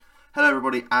Hello,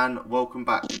 everybody, and welcome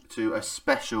back to a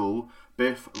special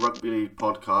Biff Rugby League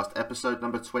podcast, episode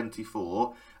number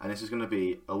 24. And this is going to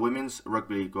be a Women's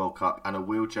Rugby League World Cup and a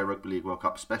Wheelchair Rugby League World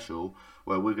Cup special,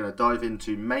 where we're going to dive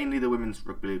into mainly the Women's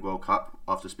Rugby League World Cup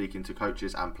after speaking to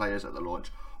coaches and players at the launch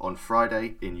on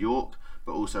Friday in York,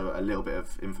 but also a little bit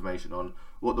of information on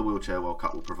what the Wheelchair World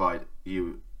Cup will provide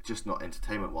you, just not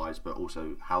entertainment-wise, but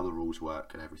also how the rules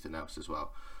work and everything else as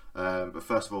well. But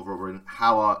first of all, Robin,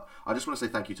 I just want to say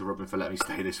thank you to Robin for letting me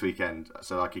stay this weekend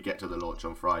so I could get to the launch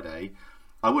on Friday.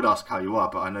 I would ask how you are,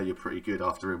 but I know you're pretty good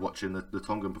after watching the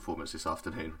Tongan performance this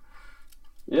afternoon.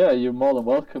 Yeah, you're more than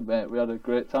welcome, mate. We had a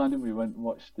great time. We went and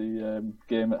watched the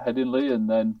game at Headingley, and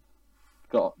then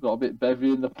got a bit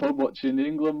bevy in the pub watching the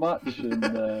England match. And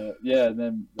and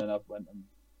then I went and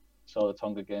saw the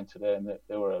Tonga game today, and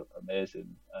they were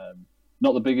amazing.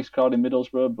 Not the biggest crowd in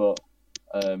Middlesbrough, but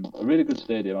a really good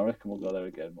stadium. I reckon we'll go there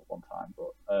again at one time.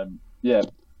 But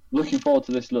looking forward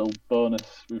to this little bonus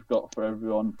we've got for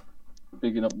everyone,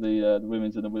 bigging up the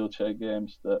women's and the wheelchair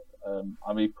games that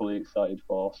I'm equally excited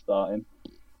for starting.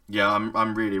 Yeah,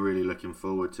 I'm really, really looking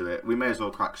forward to it. We may as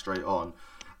well crack straight on.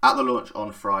 At the launch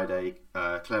on Friday,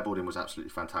 Claire Balding was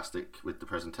absolutely fantastic with the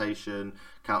presentation.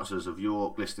 Councillors of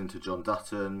York, listening to John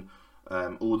Dutton,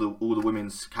 all the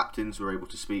women's captains were able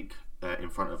to speak in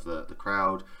front of the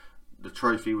crowd. The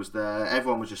trophy was there.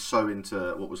 Everyone was just so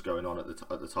into what was going on at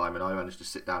the time, and I managed to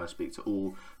sit down and speak to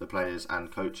all the players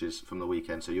and coaches from the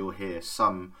weekend. So you'll hear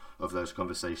some of those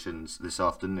conversations this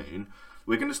afternoon.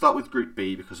 We're going to start with Group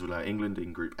B because we're England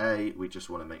in Group A. We just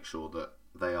want to make sure that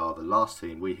they are the last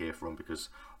team we hear from because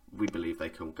we believe they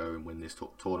can go and win this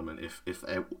tournament if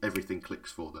everything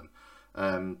clicks for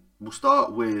them. We'll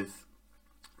start with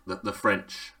the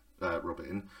French,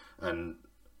 Robin, and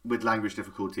with language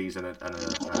difficulties and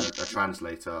a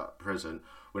translator present,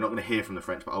 we're not going to hear from the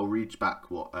French, but I'll read back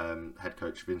what head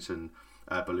coach Vincent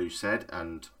Ballou said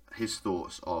and his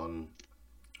thoughts on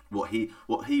what he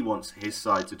wants his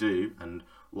side to do and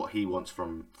what he wants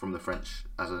from the French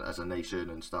as a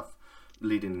nation and stuff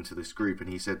leading into this group.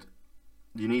 And he said,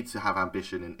 you need to have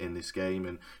ambition in this game,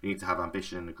 and you need to have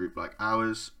ambition in a group like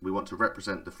ours. We want to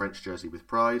represent the French jersey with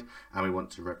pride, and we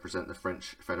want to represent the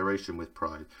French Federation with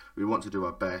pride. We want to do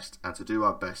our best, and to do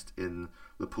our best in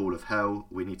the pool of hell,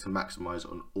 we need to maximise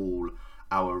on all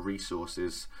our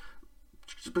resources.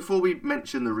 Before we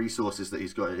mention the resources that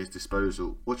he's got at his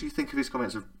disposal, what do you think of his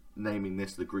comments of naming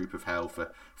this the group of hell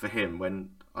for him, when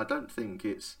I don't think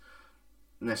it's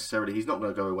necessarily, he's not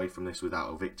going to go away from this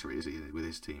without a victory, is he, with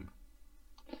his team?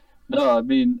 No, I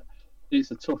mean,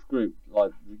 it's a tough group.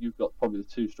 Like, you've got probably the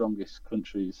two strongest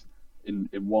countries in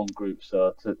one group,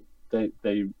 so they're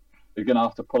going to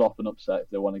have to pull off an upset if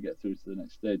they want to get through to the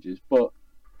next stages. But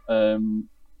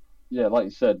like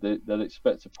you said, they'll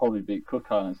expect to probably beat Cook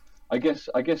Islands. I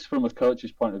guess from a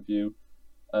coach's point of view,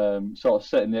 sort of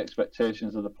setting the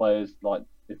expectations of the players, like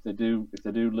if they do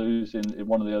lose in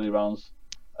one of the early rounds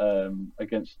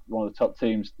against one of the top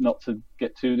teams, not to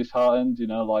get too disheartened,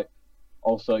 like.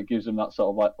 Also, it gives them that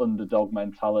sort of like underdog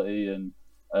mentality, and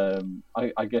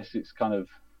I guess it's kind of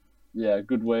a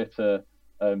good way to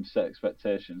set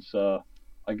expectations. So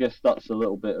I guess that's a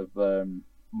little bit of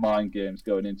mind games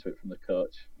going into it from the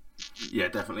coach. Yeah,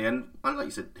 definitely, and like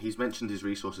you said, he's mentioned his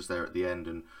resources there at the end,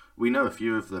 and we know a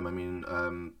few of them. I mean,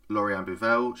 Lauriane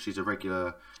Bivell, she's a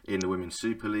regular in the Women's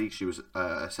Super League. She was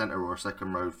a centre or a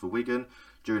second row for Wigan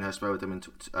during her spell with them in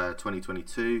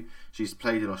 2022. She's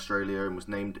played in Australia and was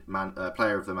named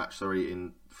player of the match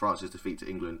in France's defeat to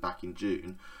England back in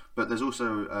June. But there's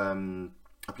also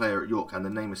a player at York, and the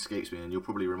name escapes me, and you'll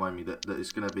probably remind me that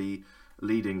it's going to be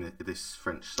leading this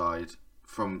French side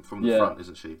from the front,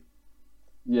 isn't she?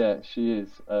 Yeah, she is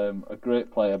a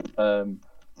great player.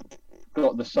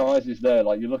 Got the size is there.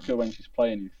 Like, you look at her when she's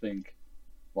playing, you think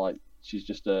like she's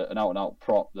just an out-and-out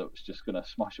prop that's just going to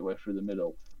smash her way through the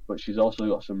middle. But she's also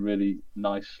got some really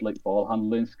nice slick ball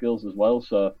handling skills as well.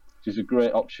 So she's a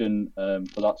great option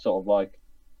for that sort of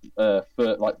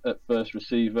at first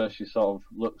receiver. She sort of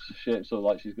looks shaped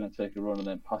like she's going to take a run and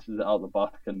then passes it out the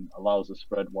back and allows the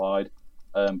spread wide.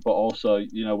 But also,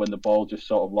 when the ball just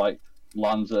sort of like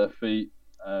lands at her feet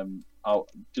out,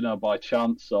 by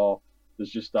chance, or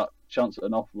there's just that chance at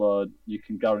an offload, you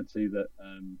can guarantee that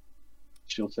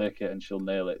she'll take it and she'll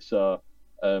nail it. So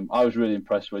I was really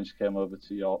impressed when she came over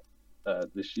to York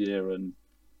this year, and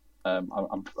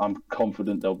I'm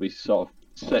confident they'll be sort of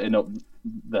setting up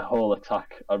the whole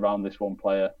attack around this one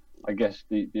player. I guess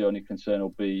the only concern will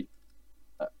be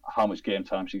how much game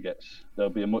time she gets.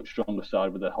 There'll be a much stronger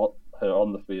side with her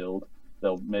on the field.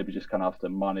 They'll maybe just kind of have to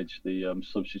manage the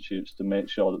substitutes to make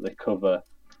sure that they cover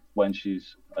when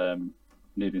she's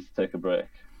needing to take a break.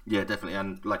 Yeah, definitely.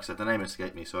 And like I said, the name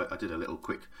escaped me, so I did a little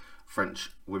quick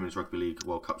French Women's Rugby League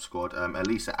World Cup squad.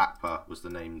 Elisa Akpa was the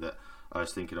name that I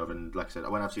was thinking of, and like I said,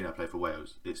 when I've seen her play for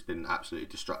Wales, it's been absolutely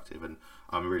destructive, and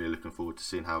I'm really looking forward to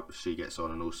seeing how she gets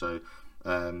on, and also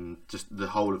just the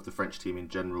whole of the French team in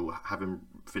general, having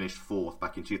finished fourth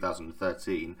back in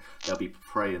 2013, they'll be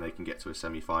praying they can get to a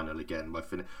semi-final again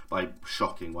by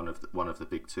shocking one of the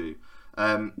big two.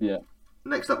 Yeah.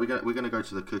 Next up, we're going to go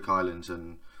to the Cook Islands,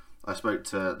 and I spoke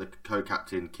to the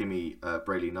co-captain Kimi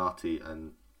Brayley-Nati,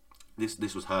 and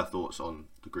this was her thoughts on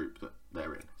the group that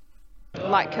they're in.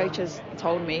 Like coaches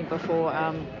told me before,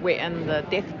 we're in the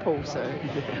death pool, so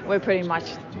we're pretty much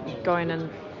going in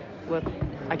with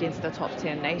against the top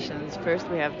 10 nations. First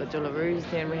we have the Jularoos,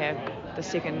 then we have the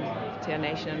second tier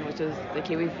nation, which is the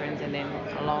Kiwi Friends, and then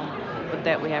along with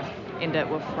that we have ended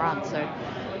with France. So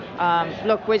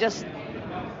look, we're just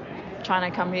trying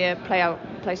to come here,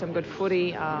 play some good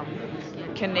footy,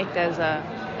 connect as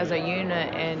a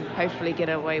unit, and hopefully get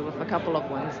away with a couple of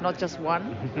wins, not just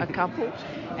one, a couple,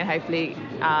 and hopefully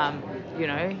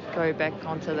go back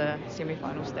onto the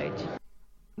semi-final stage.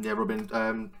 Yeah, Robin,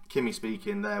 Kimmy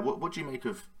speaking there. What do you make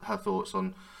of her thoughts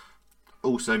on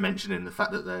also mentioning the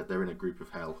fact that they're in a group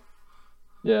of hell?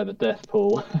 Yeah, the death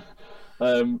pool.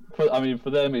 For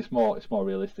them, it's more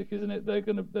realistic, isn't it? They're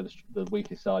the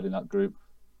weakest side in that group,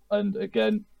 and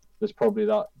again, there's probably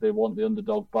that they want the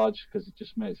underdog badge because it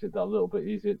just makes it that little bit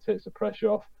easier. It takes the pressure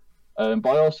off. But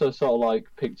I also sort of like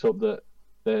picked up that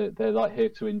they're like here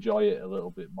to enjoy it a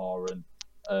little bit more,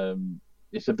 and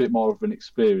it's a bit more of an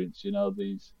experience.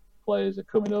 These players are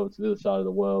coming over to the other side of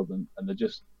the world, and they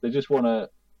just want to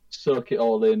soak it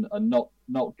all in and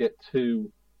not get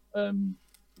too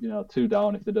too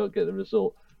down if they don't get the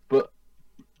result. But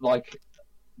like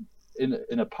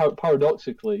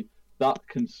paradoxically, that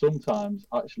can sometimes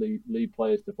actually lead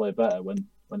players to play better when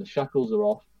the shackles are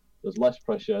off. There's less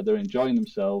pressure. They're enjoying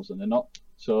themselves, and they're not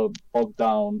so bogged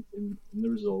down in the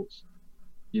results.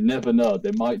 You never know.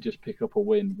 They might just pick up a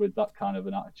win with that kind of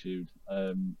an attitude,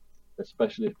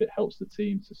 especially if it helps the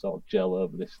team to sort of gel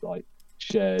over this like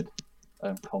shared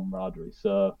camaraderie.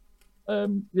 So,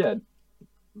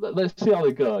 let's see how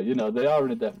they go. They are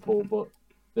in a death pool, but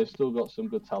they've still got some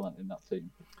good talent in that team.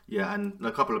 Yeah, and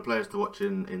a couple of players to watch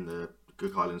in the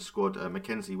Cook Islands squad.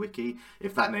 Mackenzie Wiki.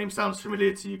 If that name sounds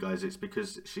familiar to you guys, it's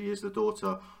because she is the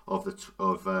daughter of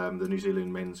the New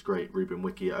Zealand men's great Ruben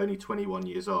Wiki. At only 21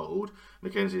 years old,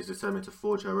 Mackenzie is determined to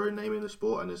forge her own name in the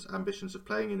sport and has ambitions of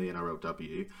playing in the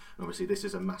NRLW. And obviously, this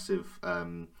is a massive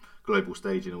global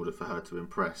stage in order for her to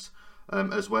impress.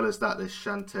 As well as that, there's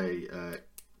Shante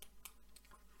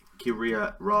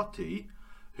Kiriarati,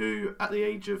 who at the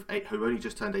age of 8, who only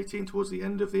just turned 18 towards the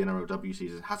end of the NRLW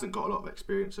season, hasn't got a lot of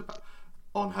experience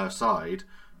on her side,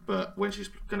 but when she's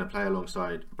going to play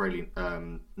alongside Brayley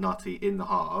Nati in the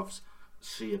halves,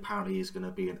 she apparently is going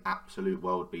to be an absolute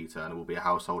world beater and will be a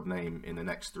household name in the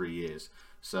next 3 years.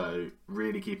 So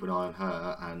really keep an eye on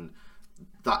her, and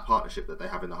that partnership that they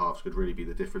have in the halves could really be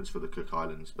the difference for the Cook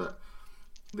Islands. But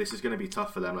this is going to be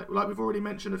tough for them. Like we've already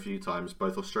mentioned a few times,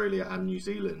 both Australia and New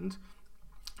Zealand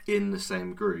in the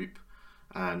same group,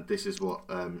 and this is what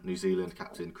New Zealand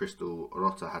captain Crystal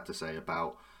Rota had to say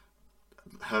about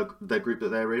their group that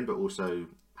they're in, but also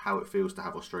how it feels to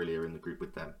have Australia in the group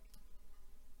with them.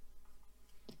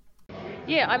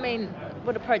 Yeah, I mean,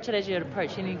 would approach it as you'd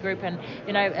approach any group, and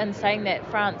in saying that,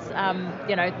 France,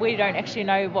 we don't actually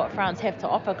know what France have to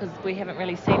offer because we haven't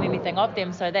really seen anything of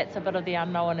them, so that's a bit of the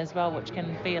unknown as well, which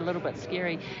can be a little bit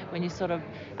scary when you sort of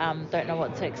don't know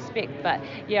what to expect. But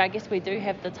yeah, I guess we do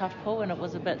have the tough pool, and it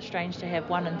was a bit strange to have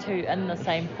 1 and 2 in the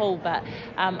same pool, but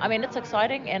I mean, it's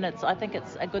exciting, and I think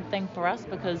it's a good thing for us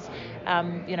because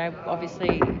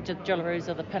obviously Jularoos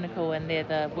are the pinnacle and they're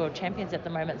the world champions at the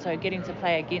moment, so getting to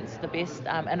play against the best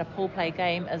in a pool play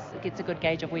game gets a good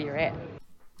gauge of where you're at.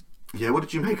 Yeah, what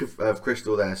did you make of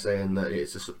Crystal there saying that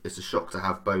it's a shock to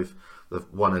have both the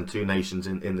 1 and 2 nations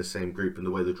in the same group and the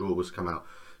way the draw was come out?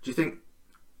 Do you think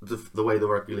the way the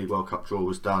Rugby League World Cup draw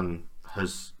was done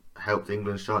has helped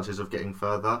England's chances of getting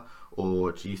further,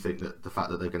 or do you think that the fact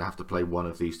that they're going to have to play one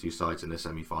of these two sides in the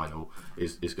semi-final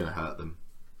is going to hurt them?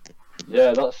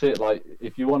 Yeah, that's it. Like,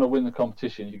 if you want to win the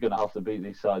competition, you're going to have to beat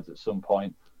these sides at some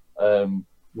point.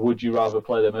 Would you rather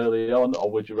play them early on, or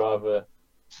would you rather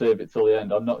save it till the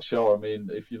end? I'm not sure. I mean,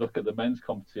 if you look at the men's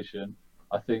competition,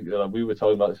 I think we were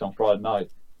talking about this on Friday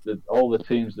night, that all the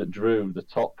teams that drew the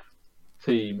top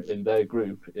team in their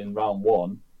group in round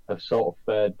 1 have sort of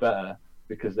fared better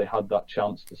because they had that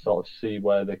chance to sort of see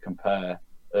where they compare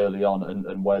early on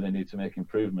and where they need to make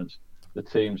improvements. The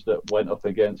teams that went up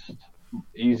against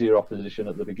easier opposition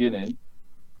at the beginning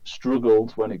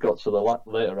struggled when it got to the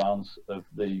later rounds of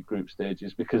the group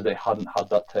stages because they hadn't had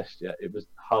that test yet. It was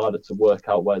harder to work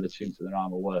out where the chinks in their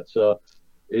armour were. So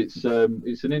it's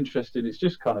an interesting. It's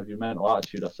just kind of your mental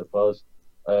attitude, I suppose.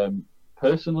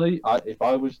 Personally, if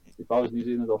I was New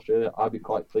Zealand, Australia, I'd be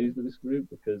quite pleased with this group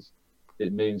because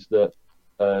it means that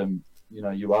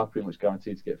you are pretty much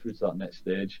guaranteed to get through to that next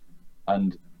stage,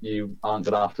 and you aren't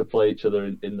going to have to play each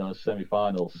other in those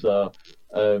semi-finals. So,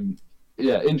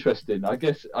 yeah, interesting. I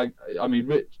guess I mean,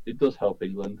 Rich, it does help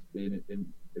England being in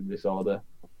this order,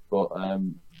 but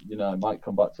it might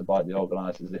come back to bite the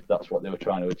organisers if that's what they were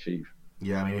trying to achieve.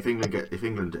 Yeah, I mean, if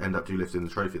England end up lifting the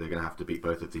trophy, they're going to have to beat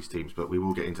both of these teams. But we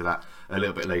will get into that a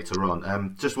little bit later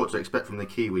on. Just what to expect from the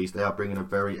Kiwis? They are bringing a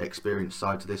very experienced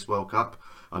side to this World Cup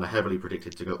and are heavily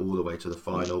predicted to go all the way to the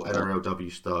final.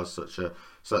 NRLW stars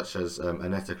such as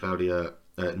Aneta Claudia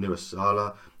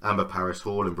Nuasala, Amber Paris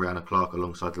Hall, and Brianna Clark,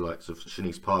 alongside the likes of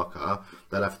Shanice Parker.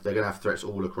 They're going to have threats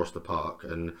all across the park,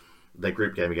 and their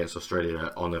group game against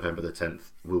Australia on November the 10th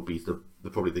will be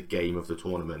probably the game of the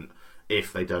tournament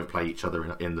if they don't play each other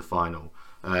in the final.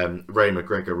 Ray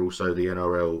McGregor, also the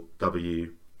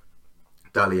NRLW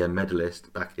Dahlia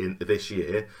medalist back in this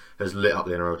year, has lit up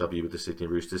the NRLW with the Sydney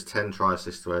Roosters. 10 try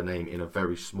assists to her name in a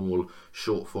very small,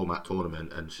 short format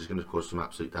tournament, and she's going to cause some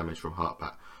absolute damage from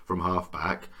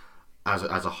halfback. As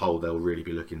a whole, they'll really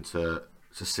be looking to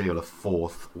seal a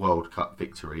 4th World Cup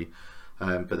victory.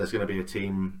 But there's going to be a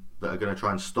team that are going to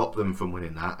try and stop them from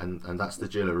winning that, and that's the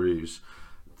Gillaroos.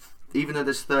 Even though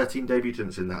there's 13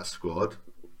 debutants in that squad,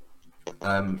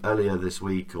 earlier this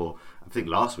week, or I think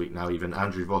last week now, even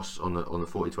Andrew Voss on the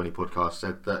 4020 podcast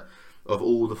said that of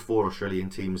all the 4 Australian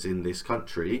teams in this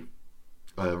country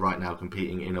right now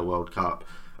competing in a World Cup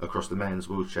across the men's,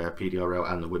 wheelchair,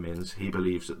 PDRL and the women's, he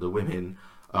believes that the women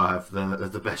have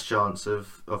the best chance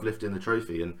of lifting the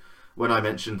trophy. And when I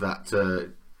mentioned that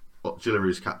to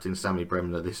Gillaroos captain Sammy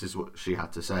Bremner, this is what she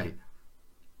had to say.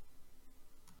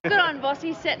 Good on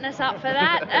Bossy setting us up for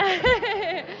that.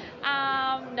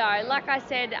 No, like I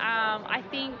said, I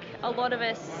think a lot of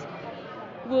us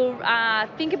will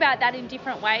think about that in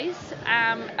different ways.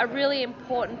 A really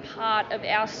important part of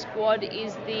our squad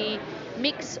is the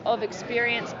mix of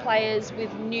experienced players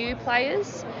with new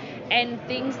players, and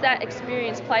things that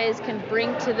experienced players can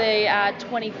bring to the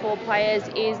 24 players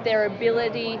is their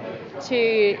ability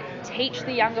to teach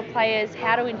the younger players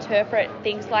how to interpret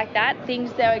things like that,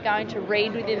 things they're going to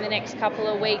read within the next couple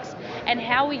of weeks, and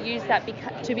how we use that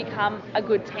to become a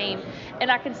good team.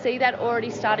 And I can see that already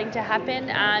starting to happen.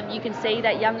 You can see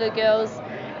that younger girls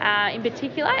in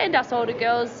particular, and us older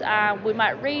girls, we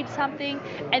might read something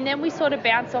and then we sort of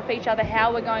bounce off each other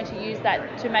how we're going to use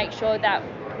that to make sure that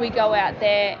we go out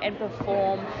there and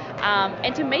perform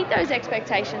and to meet those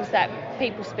expectations that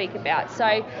people speak about.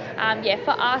 So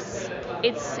for us,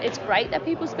 it's great that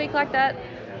people speak like that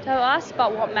to us,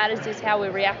 but what matters is how we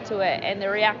react to it, and the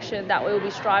reaction that we will be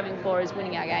striving for is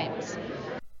winning our games.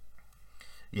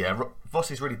 Yeah,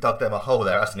 Vossi's really dug them a hole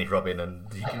there, hasn't he, Robin?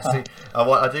 And you can see,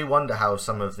 I do wonder how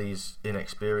some of these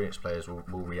inexperienced players will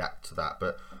react to that.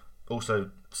 But also,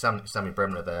 Sammy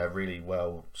Bremner there really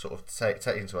well sort of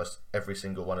taking to us every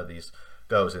single one of these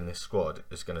girls in this squad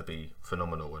is going to be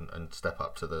phenomenal and step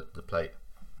up to the plate.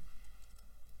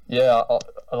 Yeah,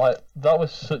 that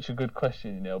was such a good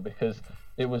question, because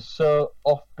it was so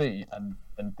offbeat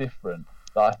and different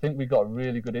that I think we got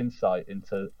really good insight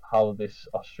into how this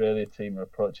Australia team are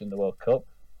approaching the World Cup.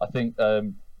 I think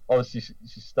obviously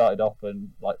she started off and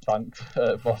thanked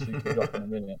Bossy for dropping a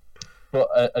minute, but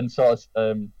and sort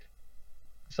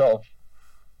of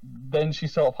then she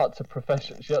sort of had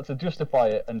to justify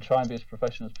it and try and be as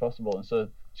professional as possible, and so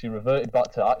she reverted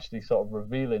back to actually sort of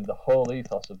revealing the whole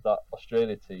ethos of that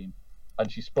Australia team,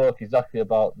 and she spoke exactly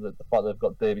about the fact they've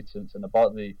got debutants and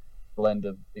about the blend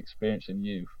of experience and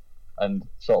youth, and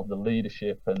sort of the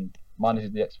leadership and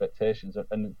managing the expectations,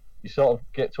 and you sort of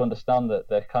get to understand that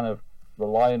they're kind of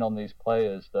relying on these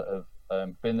players that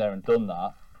have been there and done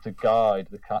that to guide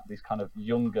these kind of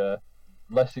younger,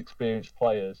 less experienced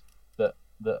players that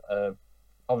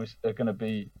obviously are going to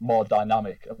be more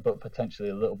dynamic, but potentially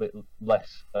a little bit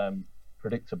less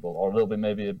predictable, or a little bit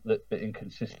maybe a little bit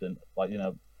inconsistent,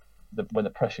 when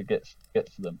the pressure gets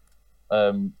to them.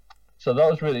 So that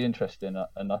was really interesting,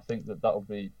 and I think that'll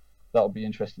be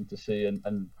interesting to see,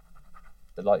 and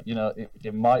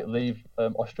it might leave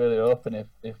Australia open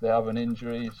if they have an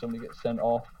injury, if somebody gets sent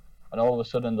off, and all of a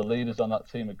sudden the leaders on that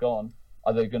team are gone.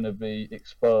 Are they going to be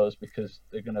exposed because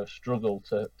they're going to struggle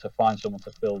to find someone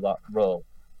to fill that role?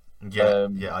 Yeah,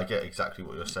 I get exactly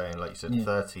what you're saying. Like you said,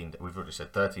 13. We've already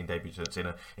said 13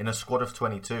 debutants in a squad of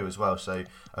 22 as well. So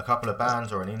a couple of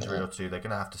bans or an injury or two, they're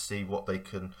going to have to see what they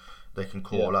can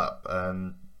call up.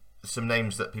 Some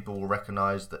names that people will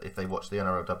recognise that if they watch the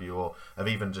NRLW or have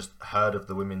even just heard of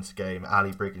the women's game: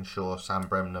 Ali Brigginshaw, Sam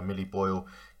Bremner, Millie Boyle,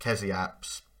 Kezia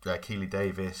Apps, Keely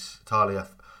Davis, Talia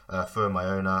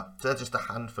Furmayona. They're just a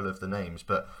handful of the names,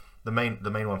 but the main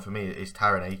one for me is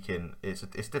Taryn Aiken. It's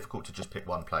difficult to just pick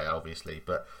one player, obviously,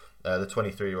 but the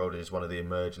 23-year-old is one of the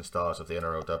emerging stars of the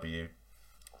NRLW.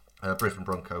 Brisbane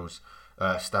Broncos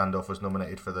standoff was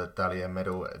nominated for the Dally M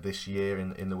medal this year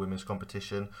in the women's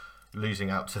competition, losing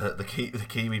out to the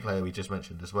Kiwi player we just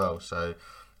mentioned as well. So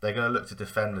they're going to look to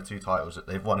defend the two titles that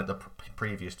they've won at the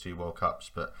previous two World Cups,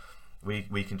 but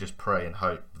we can just pray and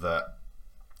hope that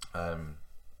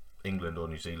England or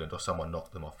New Zealand or someone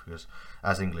knocked them off, because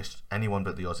as English, anyone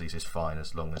but the Aussies is fine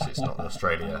as long as it's not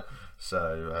Australia.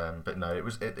 So, but no,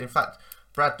 in fact,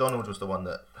 Brad Donald was the one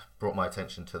that brought my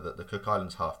attention to the Cook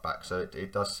Islands halfback. So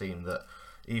it does seem that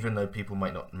even though people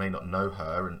may not know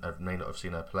her and may not have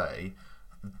seen her play,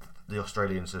 the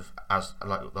Australians have,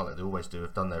 like they always do,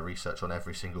 have done their research on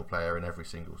every single player and every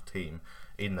single team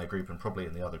in their group and probably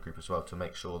in the other group as well, to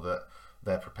make sure that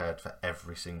they're prepared for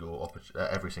every single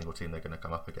team they're going to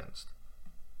come up against.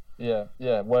 Yeah.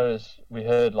 Whereas we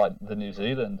heard like the New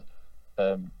Zealand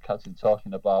captain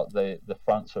talking about the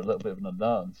France are a little bit of an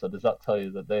unknown. So does that tell you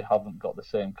that they haven't got the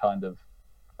same kind of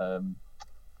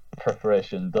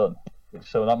preparation done?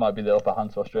 So that might be the upper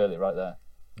hand to Australia right there.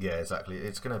 Yeah, exactly.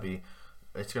 It's going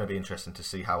to be interesting to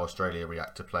see how Australia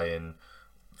react to playing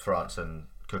France and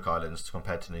Cook Islands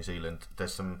compared to New Zealand.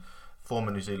 There's some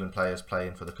former New Zealand players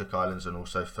playing for the Cook Islands and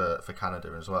also for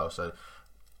Canada as well. So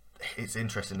it's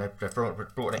interesting. They've brought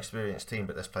an experienced team,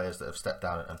 but there's players that have stepped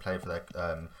down and played for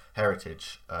their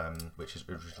heritage, which is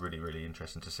really, really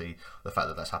interesting to see the fact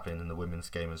that that's happening in the women's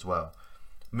game as well.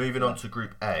 Moving on to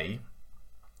Group A,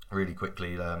 really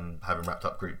quickly, having wrapped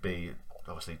up Group B,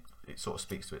 obviously it sort of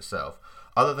speaks to itself.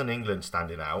 Other than England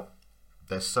standing out,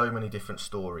 there's so many different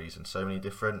stories and so many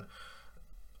different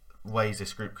ways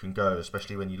this group can go,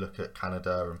 especially when you look at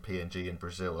Canada and PNG and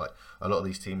Brazil. Like, a lot of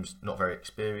these teams not very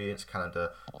experienced.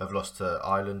 Canada have lost to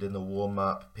Ireland in the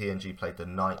warm-up. PNG played the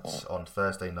Knights on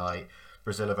Thursday night.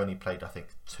 Brazil have only played, I think,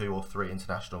 2 or 3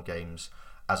 international games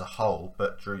as a whole,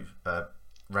 but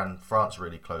ran France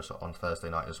really close on Thursday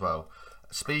night as well.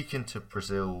 Speaking to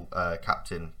Brazil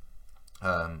captain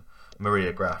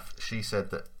Maria Graf, she said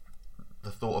that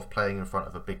the thought of playing in front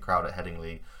of a big crowd at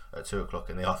Headingley at 2 o'clock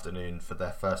in the afternoon for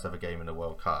their first ever game in the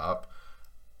World Cup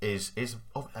is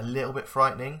a little bit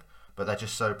frightening, but they're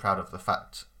just so proud of the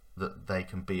fact that they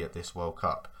can be at this World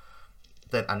Cup.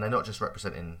 And they're not just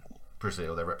representing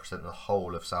Brazil, they're representing the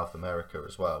whole of South America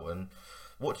as well. And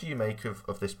what do you make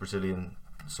of this Brazilian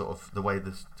sort of the way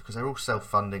this, because they're all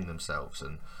self-funding themselves,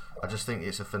 and I just think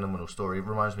it's a phenomenal story. It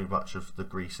reminds me much of the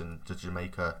Greece and the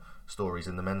Jamaica stories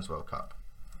in the Men's World Cup.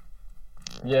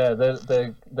 Yeah,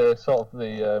 they're sort of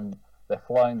they're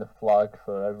flying the flag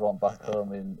for everyone back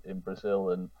home in Brazil,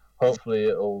 and hopefully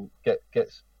it'll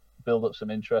build up some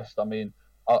interest. I mean,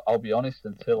 I'll be honest,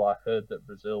 until I heard that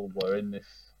Brazil were in this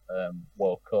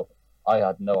World Cup, I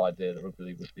had no idea that rugby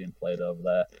league was being played over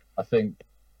there. I think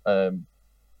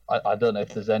I don't know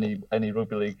if there's any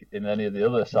rugby league in any of the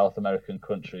other South American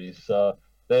countries, so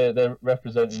they're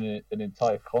representing an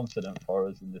entire continent for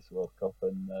us in this World Cup,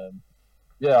 and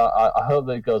I hope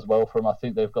that it goes well for them. I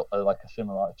think they've got a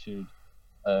similar attitude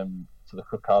to the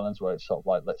Cook Islands, where it's sort of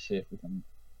like, let's see if we can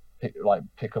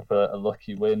pick up a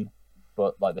lucky win.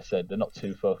 But like they said, they're not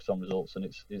too focused on results, and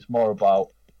it's more about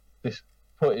this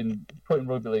putting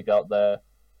rugby league out there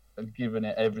and giving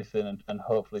it everything, and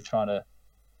hopefully trying to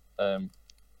earn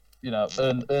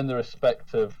the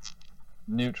respect of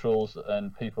neutrals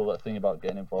and people that think about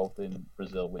getting involved in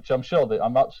Brazil, which I'm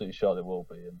absolutely sure they will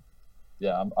be. And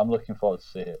yeah, I'm looking forward to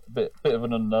see it. A bit of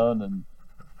an unknown, and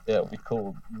yeah, it'll be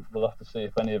cool. We'll have to see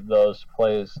if any of those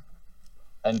players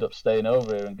end up staying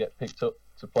over here and get picked up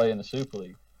to play in the Super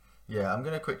League. Yeah, I'm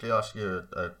going to quickly ask you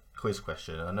a quiz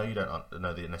question. I know you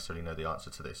don't necessarily know the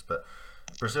answer to this, but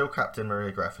Brazil captain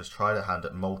Maria Graf has tried her hand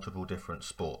at multiple different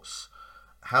sports.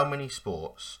 How many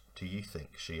sports do you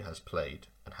think she has played,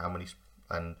 and how many,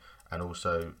 and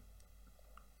also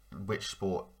which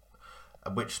sport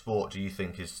do you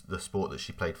think is the sport that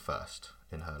she played first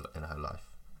in her life?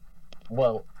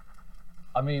 Well,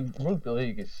 I mean, rugby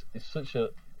league is such a,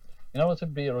 in order to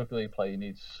be a rugby league player, you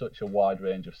need such a wide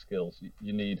range of skills.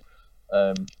 You need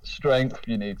strength,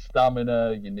 you need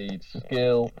stamina, you need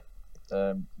skill,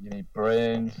 you need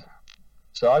brains.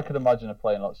 So I could imagine her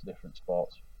playing lots of different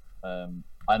sports.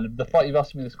 And the fact you've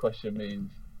asked me this question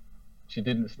means she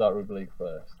didn't start rugby league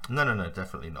first. No,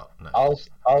 definitely not. No.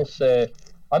 I'll say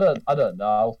I don't know.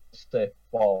 I'll say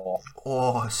 4.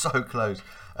 Oh, so close.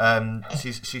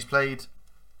 She's played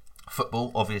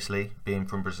football, obviously, being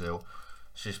from Brazil.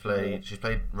 She's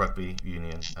played rugby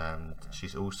union, and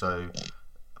she's also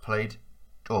played.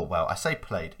 Oh well, I say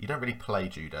played. You don't really play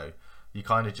judo. You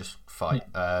kind of just fight.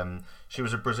 She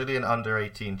was a Brazilian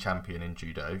under-18 champion in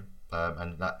judo,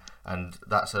 and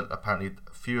that's apparently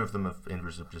a few of them in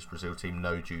this Brazil team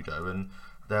know judo, and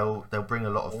they'll bring a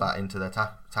lot of that into their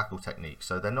tackle technique.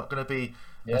 So they're not going to be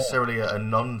necessarily a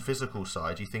non-physical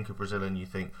side. You think of Brazil and you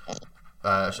think.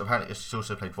 So apparently she's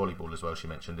also played volleyball as well. She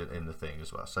mentioned it in the thing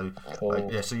as well. So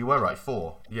so you were right,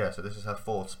 4. Yeah, so this is her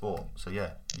 4th sport. So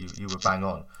yeah, you were bang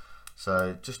on.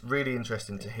 So just really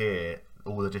interesting to hear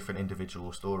all the different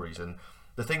individual stories. And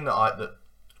the thing that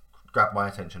grabbed my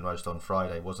attention most on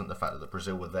Friday wasn't the fact that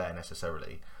Brazil were there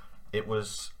necessarily. It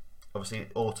was obviously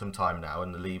autumn time now,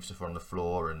 and the leaves are on the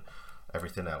floor and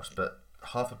everything else. But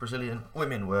half the Brazilian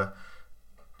women were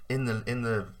in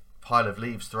the pile of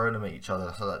leaves, throwing them at each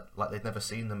other, so that, like, they'd never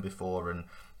seen them before, and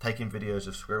taking videos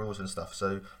of squirrels and stuff.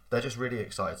 So they're just really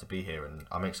excited to be here, and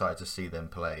I'm excited to see them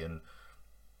play and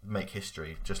make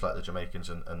history, just like the Jamaicans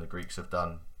and the Greeks have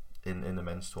done in the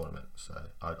men's tournament. So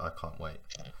I can't wait.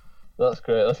 That's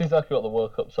great. That's exactly what the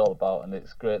World Cup's all about, and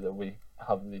it's great that we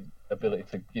have the ability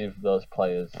to give those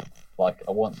players like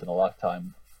a once in a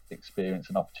lifetime experience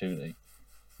and opportunity.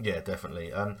 Yeah,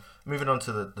 definitely. Moving on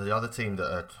to the other team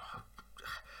that are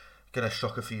going to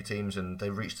shock a few teams, and they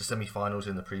reached the semi-finals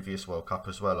in the previous World Cup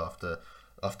as well after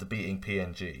beating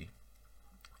PNG,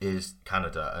 is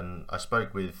Canada. And I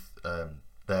spoke with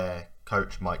their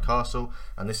coach Mike Castle,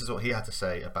 and this is what he had to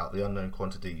say about the unknown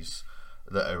quantities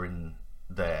that are in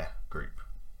their group.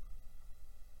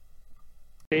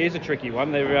 It is a tricky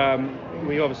one.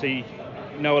 We obviously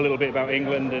know a little bit about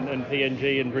England and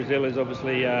PNG, and Brazil is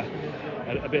obviously a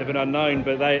bit of an unknown,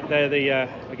 but they're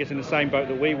I guess in the same boat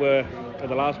that we were at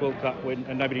the last World Cup,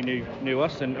 and nobody knew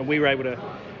us, and we were able to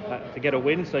get a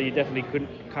win. So you definitely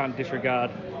can't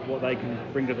disregard what they can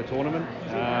bring to the tournament.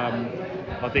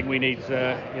 I think we need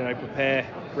to prepare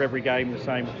for every game the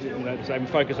same,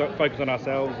 focus on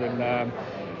ourselves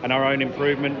and our own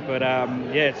improvement. But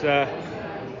it's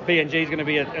PNG is going to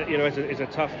be it's a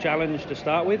tough challenge to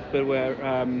start with, but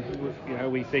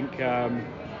we think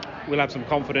we'll have some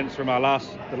confidence from the last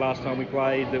time we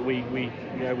played that we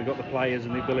got the players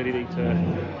and the ability to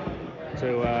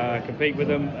compete with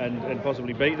them and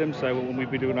possibly beat them. So we'll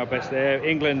be doing our best there.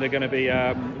 England are going to be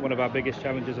one of our biggest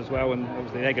challenges as well, and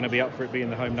obviously they're going to be up for it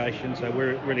being the home nation. So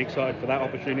we're really excited for that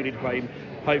opportunity to play in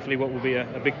hopefully what will be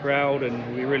a big crowd, and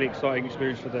will be a really exciting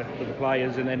experience for the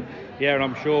players. And then and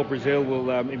I'm sure Brazil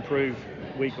will improve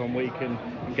week on week and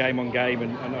game on game,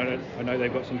 and I know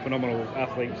they've got some phenomenal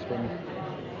athletes from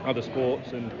other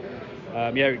sports, and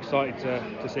excited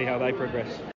to see how they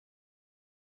progress.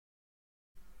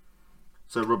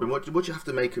 So Robin, what do you have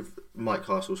to make of Mike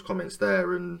Castle's comments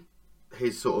there, and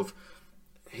his sort of,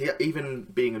 even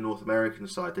being a North American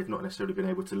side, they've not necessarily been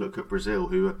able to look at Brazil,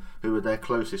 who are their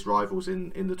closest rivals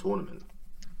in the tournament.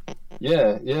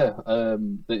 They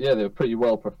were pretty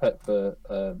well prepared for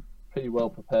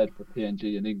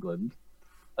PNG and England,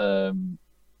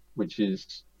 which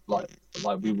is like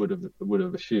we would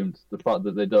have assumed. The fact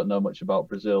that they don't know much about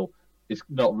Brazil is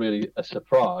not really a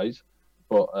surprise,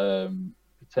 but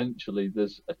potentially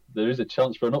there is a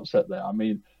chance for an upset there. I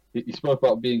mean, he spoke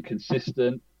about being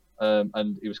consistent,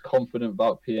 and he was confident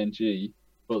about PNG,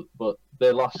 but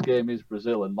their last game is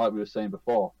Brazil, and like we were saying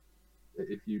before,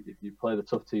 if you play the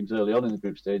tough teams early on in the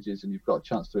group stages and you've got a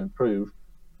chance to improve,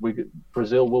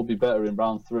 Brazil will be better in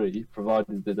round 3,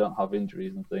 provided they don't have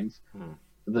injuries and things.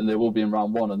 Than they will be in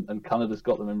round 1, and Canada's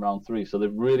got them in round 3, so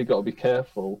they've really got to be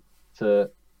careful to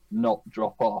not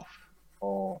drop off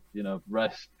or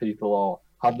rest people, or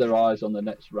have their eyes on the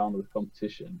next round of the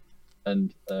competition,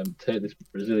 and take this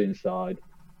Brazilian side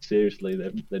seriously.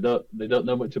 They don't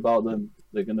know much about them.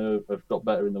 They're going to have got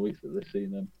better in the weeks that they've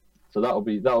seen them, so that'll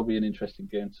be an interesting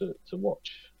game to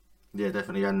watch. Yeah,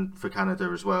 definitely. And for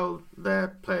Canada as well, their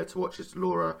player to watch is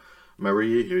Laura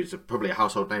Marie, who is probably a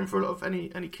household name for a lot of any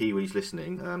Kiwis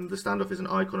listening. The standoff is an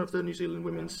icon of the New Zealand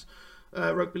women's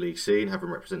rugby league scene, having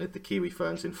represented the Kiwi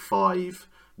Ferns in 5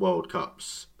 World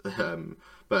Cups.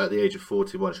 But at the age of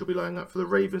 41, she'll be lining up for the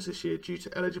Ravens this year due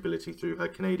to eligibility through her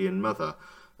Canadian mother.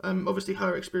 Obviously,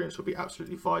 her experience will be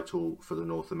absolutely vital for the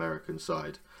North American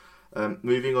side.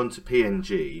 Moving on to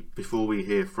PNG, before we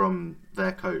hear from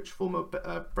their coach, former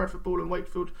Bradford Ball and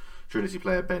Wakefield Trinity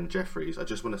player Ben Jeffries, I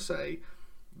just want to say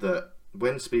that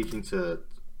when speaking to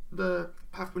the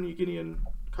Papua New Guinean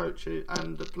coach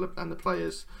and the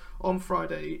players on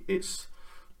Friday. It's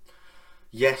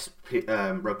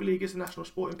rugby league is a national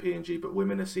sport in PNG, but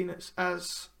women are seen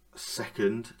as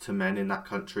second to men in that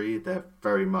country. They're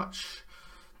very much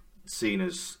seen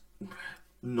as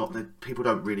not that people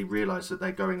don't really realise that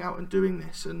they're going out and doing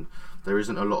this, and there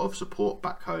isn't a lot of support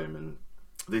back home. And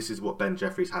this is what Ben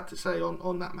Jeffries had to say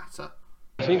on that matter.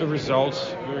 I think the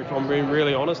results, if I'm being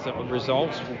really honest, that the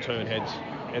results will turn heads,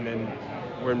 and then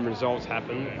when results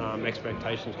happen,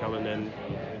 expectations come, and then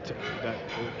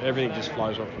everything just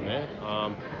flows on from there.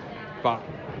 But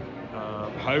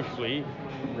hopefully,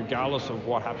 regardless of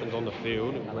what happens on the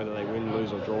field, whether they win,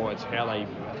 lose or draw, it's how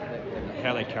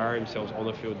they carry themselves on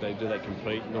the field. Do they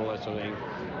compete and all that sort of thing.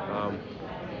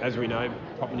 As we know,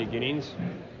 Papua New Guineans,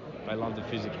 they love the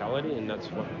physicality, and that's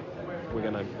what we're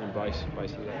going to embrace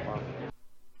basically that part.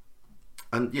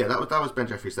 And yeah, that was Ben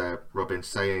Jeffries there, Robin,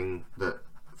 saying that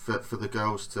for the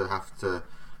girls to have to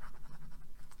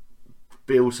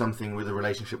build something with a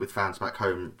relationship with fans back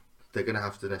home, they're going to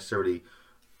have to necessarily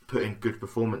put in good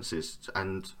performances.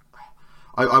 And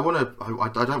I don't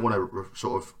want to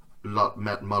sort of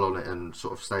mull on it and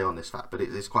sort of stay on this fact, but it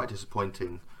is quite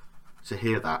disappointing to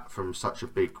hear that from such a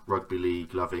big rugby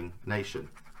league loving nation.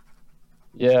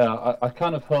 Yeah, I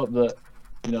kind of hope that,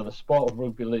 the sport of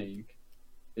rugby league,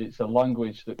 it's a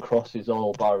language that crosses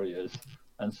all barriers,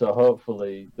 and so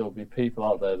hopefully there'll be people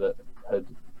out there that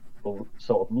will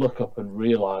sort of look up and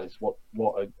realise what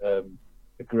a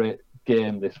great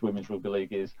game this women's rugby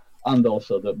league is, and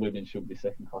also that women should be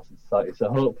second class in society. So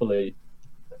hopefully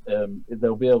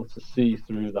they'll be able to see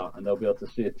through that, and they'll be able to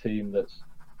see a team that's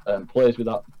plays with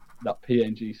that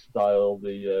PNG style,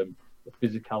 the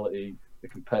physicality, the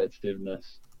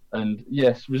competitiveness, and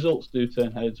yes, results do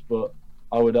turn heads, but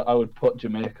I would put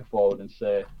Jamaica forward and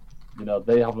say,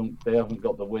 they haven't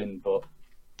got the win, but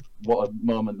what a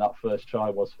moment that first try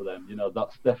was for them.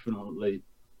 That's definitely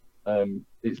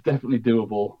it's definitely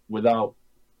doable without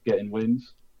getting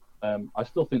wins. I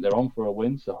still think they're on for a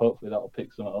win, so hopefully that'll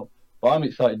pick some up. But I'm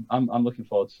excited. I'm looking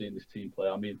forward to seeing this team play.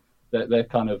 I mean, they're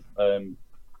kind of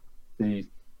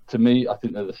to me, I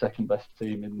think they're the second best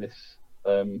team in this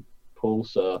pool.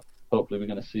 So hopefully we're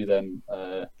going to see them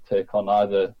take on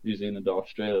either New Zealand or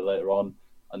Australia later on,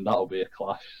 and that'll be a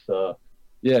clash. So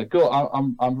yeah, go.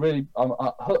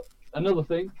 Another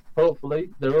thing. Hopefully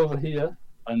they're over here,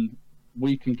 and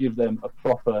we can give them a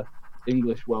proper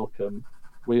English welcome.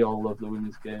 We all love the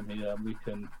women's game here, and we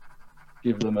can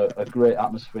give them a great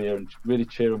atmosphere and really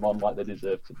cheer them on like they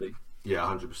deserve to be. Yeah,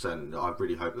 100%. I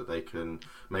really hope that they can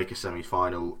make a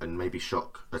semi-final and maybe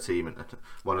shock a team, and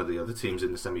one of the other teams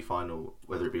in the semi-final,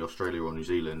 whether it be Australia or New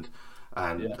Zealand,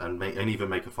 and even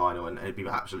make a final, and it'd be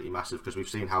absolutely massive, because we've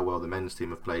seen how well the men's team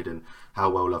have played and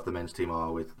how well loved the men's team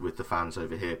are with the fans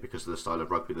over here because of the style of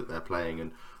rugby that they're playing,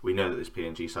 and we know that this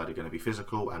PNG side are going to be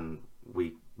physical, and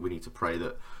we need to pray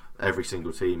that every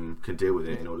single team can deal with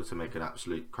it in order to make an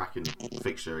absolute cracking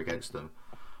fixture against them.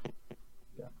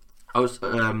 I was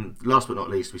last but not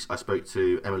least, I spoke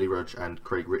to Emily Rudge and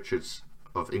Craig Richards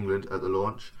of England at the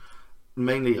launch.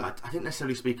 Mainly, I didn't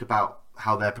necessarily speak about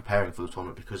how they're preparing for the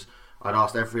tournament, because I'd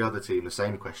asked every other team the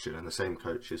same question and the same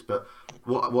coaches. But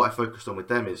what I focused on with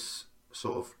them is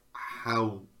sort of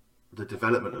how the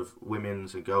development of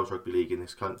women's and girls rugby league in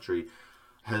this country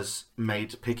has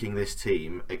made picking this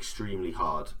team extremely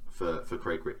hard for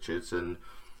Craig Richards. And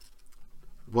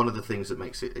one of the things that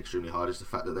makes it extremely hard is the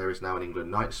fact that there is now an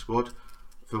England Knights squad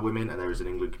for women, and there is an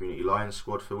England Community Lions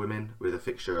squad for women, with a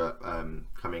fixture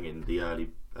coming in the early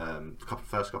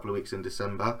first couple of weeks in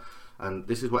December. And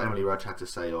this is what Emily Rudge had to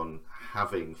say on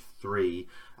having 3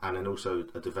 and then also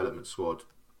a development squad,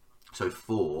 so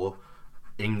 4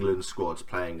 England squads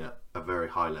playing at a very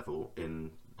high level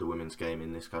in the women's game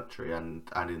in this country and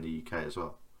in the UK as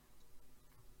well.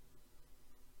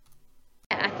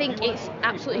 I think it's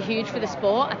absolutely huge for the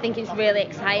sport. I think it's really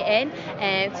exciting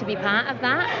to be part of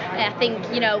that. I think,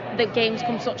 the game's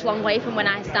come such a long way from when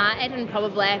I started, and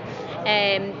probably,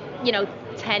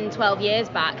 10, 12 years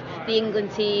back, the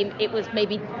England team, it was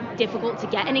maybe difficult to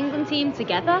get an England team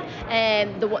together.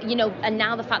 And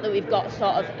now the fact that we've got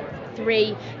sort of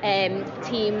 3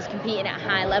 teams competing at a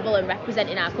high level and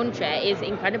representing our country is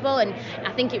incredible, and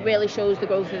I think it really shows the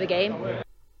growth of the game.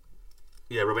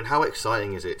 Yeah, Robin, how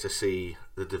exciting is it to see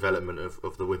the development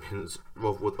of the women's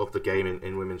of the game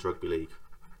in women's rugby league?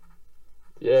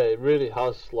 Yeah, it really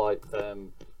has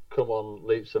come on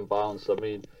leaps and bounds. I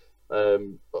mean,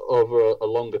 over a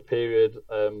longer period,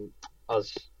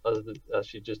 as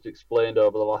you just explained,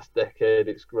 over the last decade,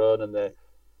 it's grown, and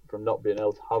from not being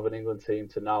able to have an England team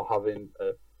to now having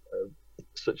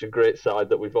such a great side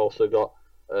that we've also got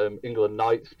England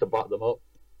Knights to back them up.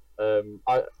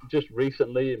 I just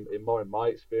recently, in my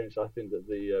experience, I think that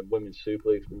the Women's Super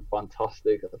League has been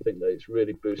fantastic. I think that it's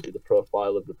really boosted the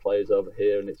profile of the players over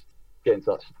here, and it's getting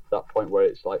to that point where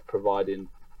it's like providing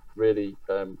really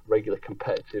regular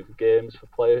competitive games for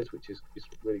players, which is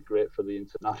really great for the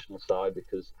international side,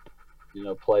 because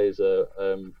players are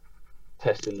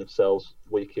testing themselves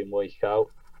week in, week out.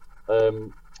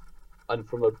 And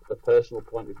from a personal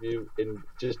point of view, in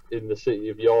the city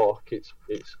of York, it's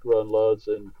grown loads,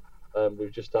 and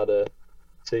we've just had a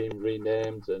team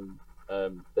renamed, and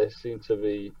they seem to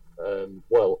be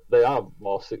they are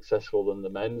more successful than the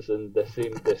men's, and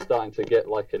they're starting to get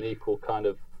like an equal kind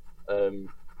of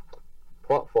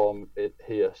platform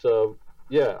here. So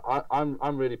yeah,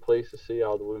 I'm really pleased to see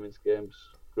how the women's game's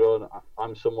grown.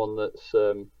 I'm someone that's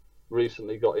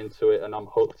recently got into it, and I'm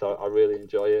hooked. I really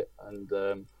enjoy it,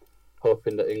 and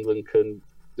hoping that England can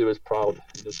do us proud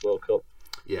in this World Cup.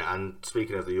 Yeah, and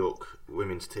speaking of the York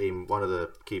women's team, one of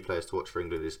the key players to watch for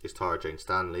England is Tara Jane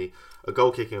Stanley, a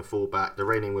goal-kicking fullback, the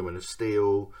reigning Women of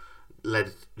Steel,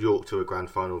 led York to a grand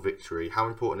final victory. How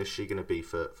important is she going to be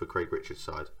for Craig Richards'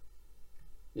 side?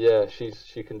 Yeah,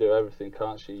 she can do everything,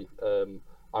 can't she?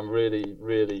 I'm really,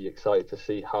 really excited to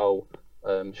see how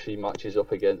she matches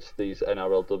up against these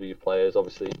NRLW players,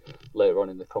 obviously later on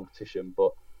in the competition,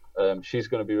 but she's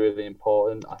going to be really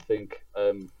important. I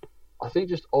think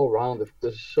just all round,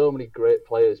 there's so many great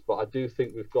players, but I do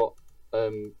think we've got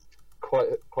quite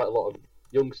a lot of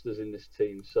youngsters in this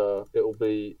team, so it'll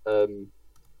be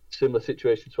similar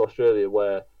situation to Australia,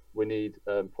 where we need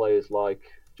players like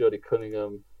Jodie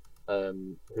Cunningham,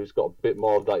 who's got a bit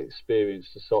more of that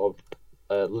experience to sort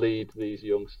of lead these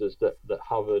youngsters that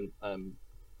haven't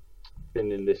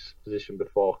been in this position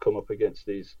before, come up against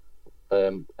these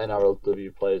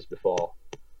NRLW players before.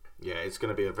 Yeah, it's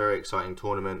going to be a very exciting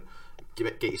tournament.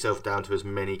 Get yourself down to as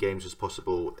many games as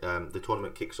possible. The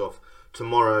tournament kicks off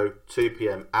tomorrow, 2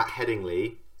 p.m. at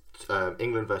Headingley,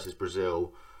 England versus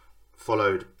Brazil,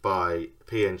 followed by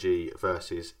PNG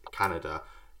versus Canada.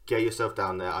 Get yourself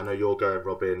down there. I know you're going,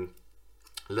 Robin.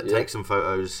 Take some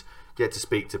photos, get to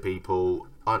speak to people,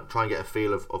 try and get a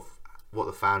feel of what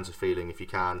the fans are feeling if you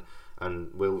can,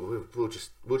 and we'll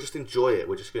just enjoy it.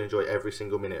 We're just going to enjoy every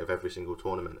single minute of every single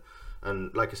tournament.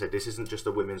 And like I said, this isn't just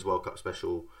a Women's World Cup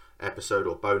special episode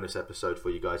or bonus episode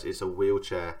for you guys. It's a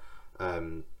wheelchair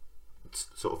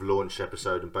sort of launch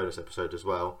episode and bonus episode as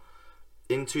well.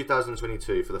 In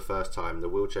 2022, for the first time, the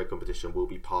wheelchair competition will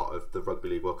be part of the Rugby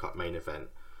League World Cup main event.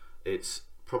 It's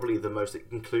probably the most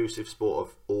inclusive sport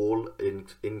of all,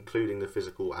 including the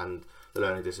physical and the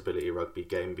learning disability rugby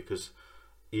game, because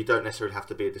you don't necessarily have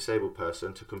to be a disabled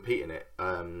person to compete in it,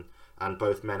 and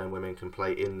both men and women can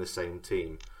play in the same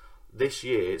team. This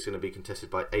year it's going to be contested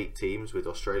by 8 teams, with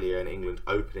Australia and England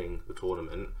opening the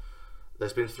tournament.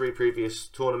 There's been 3 previous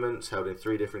tournaments held in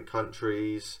 3 different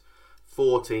countries.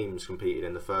 4 teams competed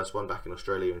in the first one back in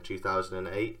Australia in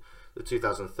 2008. The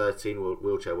 2013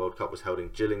 Wheelchair World Cup was held in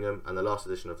Gillingham, and the last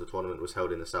edition of the tournament was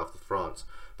held in the south of France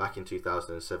back in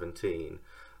 2017.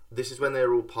 This is when they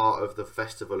were all part of the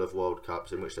Festival of World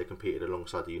Cups, in which they competed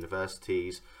alongside the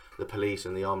universities, the police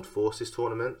and the armed forces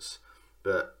tournaments.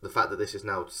 But the fact that this is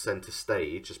now centre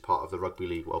stage as part of the Rugby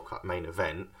League World Cup main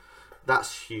event,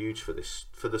 that's huge for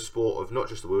the sport of not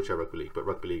just the Wheelchair Rugby League, but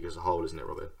rugby league as a whole, isn't it,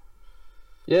 Robin?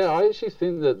 Yeah, I actually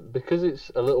think that because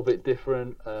it's a little bit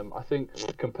different, I think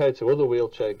compared to other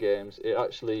wheelchair games, it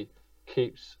actually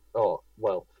keeps,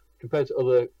 compared to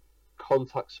other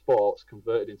contact sports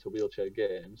converted into wheelchair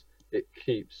games, it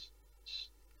keeps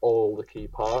all the key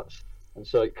parts, and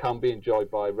so it can be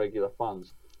enjoyed by regular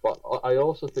fans. But I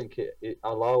also think it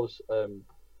allows an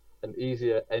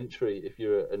easier entry if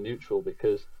you're a neutral,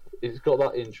 because it's got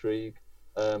that intrigue.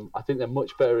 I think they're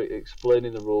much better at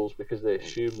explaining the rules because they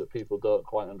assume that people don't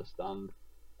quite understand.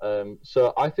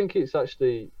 So I think it's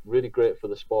actually really great for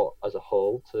the sport as a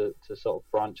whole to sort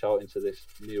of branch out into this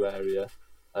new area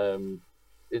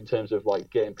in terms of like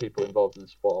getting people involved in the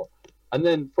sport. And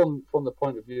then from the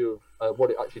point of view of what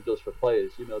it actually does for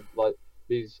players, like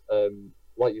these,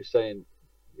 like you're saying,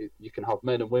 you can have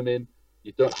men and women.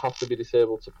 You don't have to be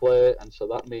disabled to play, and so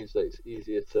that means that it's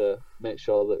easier to make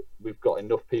sure that we've got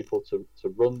enough people to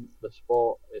run the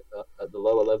sport at the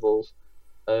lower levels.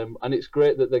 And it's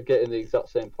great that they're getting the exact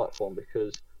same platform,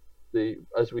 because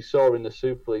as we saw in the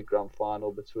Super League Grand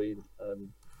Final between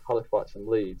Halifax and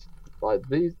Leeds, like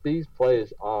these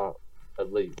players are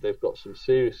elite. They've got some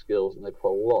serious skills, and they put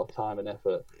a lot of time and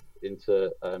effort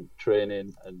into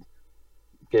training and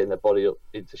getting their body up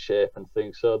into shape and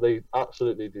things. So they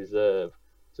absolutely deserve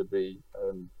to be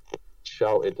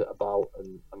shouted about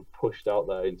and pushed out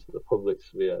there into the public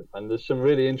sphere. And there's some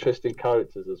really interesting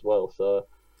characters as well. So,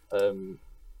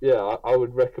 I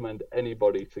would recommend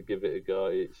anybody to give it a go.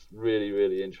 It's really,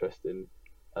 really interesting.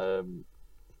 And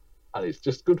it's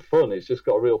just good fun. It's just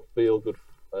got a real feel-good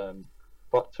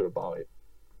factor about it.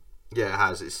 Yeah, it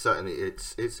has. It's certainly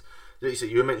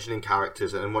you were mentioning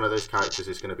characters, and one of those characters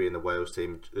is going to be in the Wales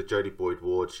team. Jodie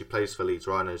Boyd-Ward. She plays for Leeds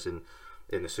Rhinos in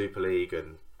the Super League,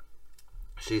 and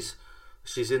she's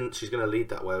going to lead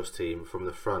that Wales team from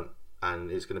the front.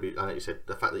 And it's going to be, like you said,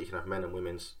 the fact that you can have men and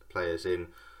women's players in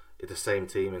the same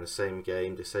team in the same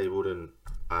game, disabled and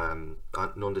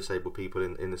non-disabled people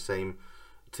in the same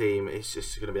team. It's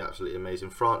just going to be absolutely amazing.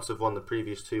 France have won the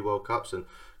previous 2 World Cups and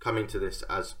coming to this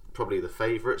as probably the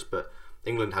favourites, but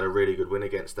England had a really good win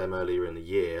against them earlier in the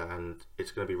year, and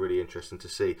it's going to be really interesting to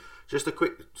see. Just a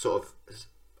quick sort of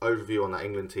overview on that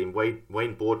England team.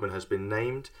 Wayne Boardman has been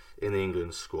named in the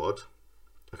England squad,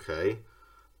 okay,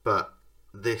 but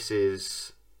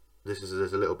there's a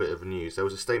little bit of news. There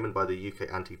was a statement by the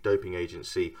UK Anti-Doping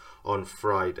Agency on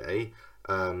Friday,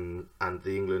 and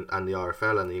the England and the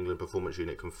RFL and the England Performance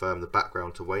Unit confirmed the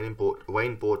background to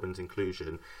Wayne Boardman's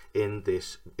inclusion in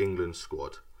this England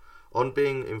squad. On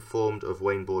being informed of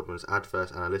Wayne Boardman's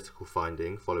adverse analytical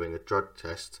finding following a drug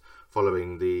test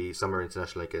following the Summer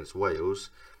International against Wales,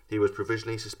 he was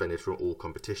provisionally suspended from all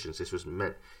competitions. This was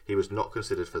meant he was not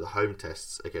considered for the home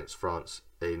tests against France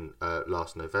in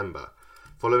last November.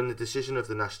 Following the decision of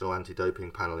the National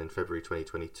Anti-Doping Panel in February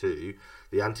 2022,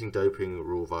 the anti-doping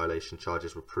rule violation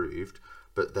charges were proved,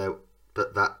 but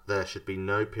that there should be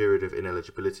no period of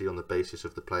ineligibility on the basis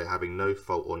of the player having no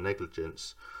fault or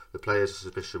negligence. The player's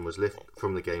suspicion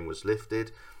from the game was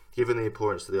lifted. Given the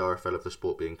importance to the RFL of the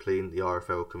sport being clean, the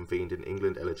RFL convened an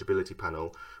England eligibility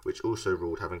panel, which also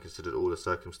ruled, having considered all the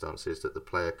circumstances, that the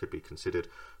player could be considered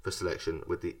for selection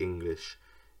with the English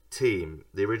team.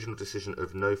 The original decision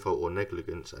of no fault or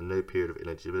negligence and no period of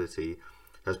ineligibility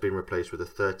has been replaced with a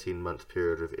 13-month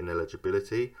period of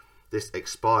ineligibility. This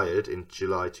expired in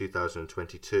July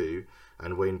 2022,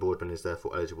 and Wayne Boardman is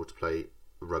therefore eligible to play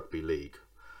rugby league.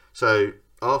 So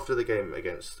after the game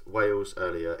against Wales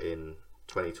earlier in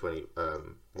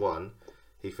 2021,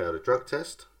 he failed a drug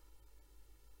test,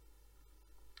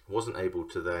 wasn't able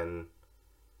to then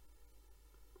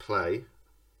play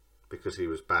because he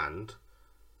was banned.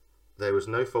 There was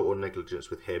no fault or negligence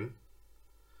with him.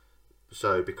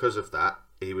 So because of that,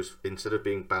 he was, instead of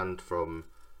being banned from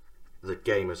the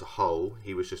game as a whole,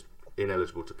 he was just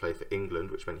ineligible to play for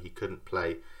England, which meant he couldn't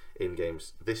play in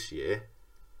games this year.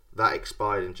 That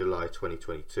expired in July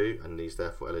 2022, and he's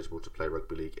therefore eligible to play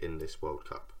rugby league in this World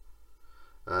Cup.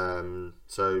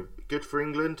 So good for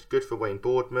England, good for Wayne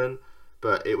Boardman,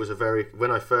 but it was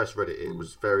when I first read it, it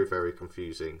was very, very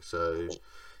confusing. So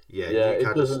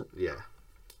it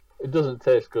doesn't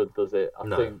taste good, does it? I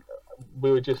No. think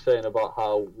we were just saying about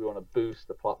how we want to boost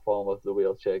the platform of the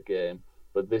wheelchair game,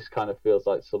 but this kind of feels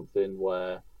like something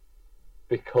where,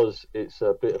 because it's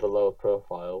a bit of a lower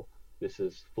profile, this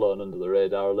has flown under the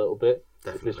radar a little bit.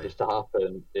 Definitely. If this was to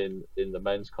happen in the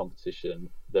men's competition,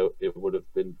 there would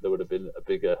have been a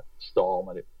bigger storm,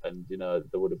 and there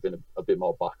would have been a bit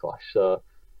more backlash. So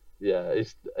yeah,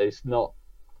 it's not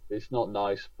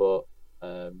nice, but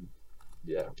I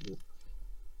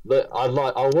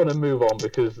want to move on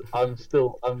because do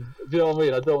you know what I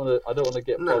mean? I don't want to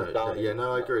get bogged down.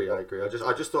 I agree. I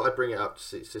just thought I'd bring it up to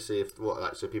see if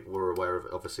so people were aware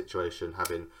of a situation,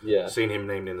 having seen him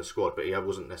named in the squad, but he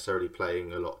wasn't necessarily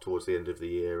playing a lot towards the end of the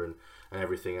year and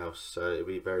everything else. So it'd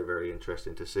be very, very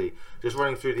interesting to see. Just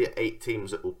running through the 8 teams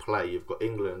that will play, you've got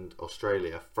England,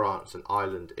 Australia, France, and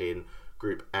Ireland in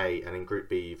Group A, and in Group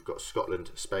B you've got Scotland,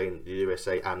 Spain, the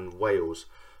USA, and Wales.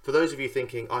 For those of you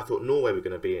thinking, I thought Norway were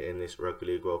going to be in this Rugby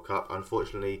League World Cup,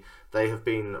 unfortunately they have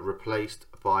been replaced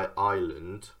by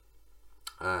Ireland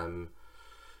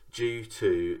due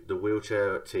to the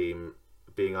wheelchair team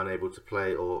being unable to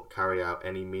play or carry out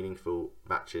any meaningful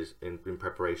matches in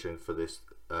preparation for this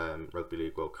Rugby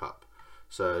League World Cup.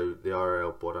 So the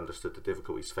RLL board understood the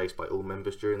difficulties faced by all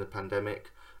members during the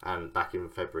pandemic, and back in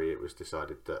February it was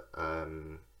decided that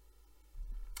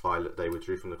they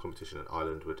withdrew from the competition, and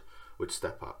Ireland would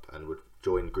step up and would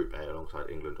join Group A alongside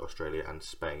England, Australia, and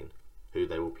Spain, who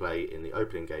they will play in the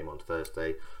opening game on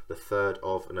Thursday, the 3rd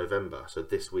of November. So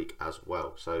this week as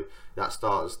well. So that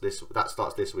starts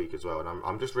this week as well, and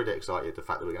I'm just really excited the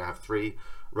fact that we're going to have 3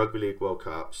 Rugby League World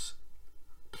Cups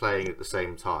playing at the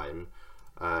same time.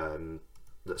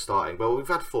 That's starting. Well, we've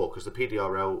had 4 because the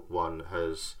PDRL one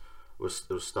was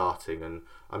starting, and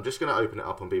I'm just going to open it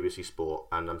up on BBC Sport,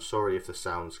 and I'm sorry if the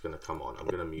sound's going to come on. I'm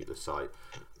going to mute the site.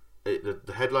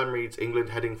 the headline reads England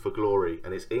heading for glory,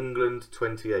 and it's England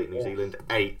 28, New Zealand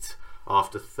 8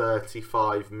 after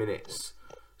 35 minutes.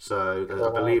 So I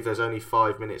believe there's only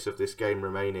 5 minutes of this game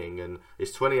remaining, and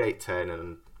it's 28-10.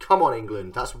 And come on,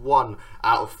 England, that's 1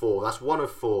 out of 4. That's 1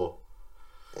 of 4.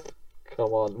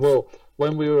 Come on. Well,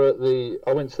 when we were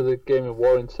I went to the game in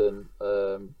Warrington,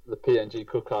 the PNG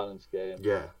Cook Islands game.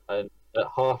 Yeah. And at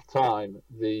half time,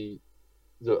 a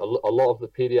lot of the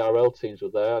PDRL teams were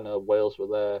there. I know Wales were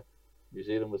there, New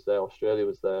Zealand was there, Australia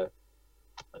was there.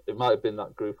 It might have been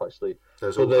that group actually.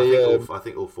 There's I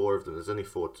think all 4 of them. There's only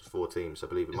four teams. I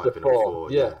believe it might have been all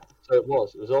 4. Yeah. So it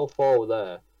was all 4 were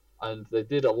there, and they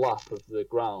did a lap of the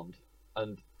ground,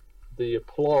 and the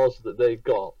applause that they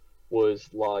got was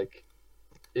like,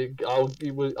 they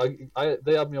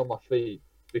had me on my feet,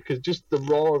 because just the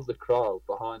roar of the crowd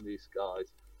behind these guys.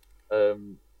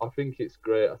 I think it's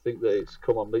great. I think that it's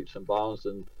come on leaps and bounds,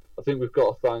 and I think we've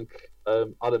got to thank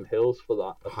Adam Hills for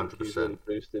that. I think 100%. he's really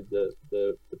boosted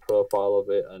the profile of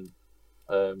it,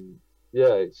 and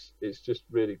it's just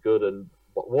really good. And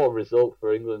what a result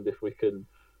for England if we can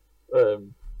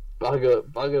bag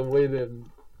a win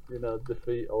and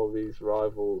defeat all these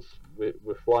rivals.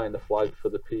 We're flying the flag for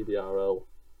the PDRL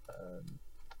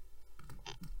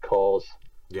cause.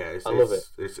 Yeah, I love it.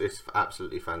 It's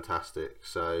absolutely fantastic.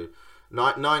 So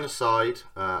 9 aside,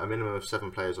 a minimum of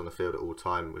 7 players on the field at all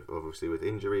time, obviously with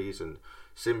injuries and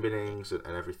sin binnings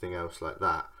and everything else like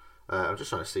that. I'm just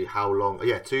trying to see how long.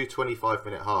 Yeah, 2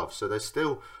 25-minute halves. So there's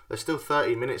still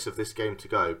 30 minutes of this game to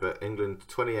go, but England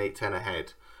 28-10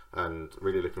 ahead, and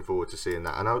really looking forward to seeing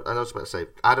that. And I was about to say,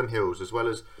 Adam Hills, as well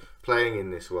as playing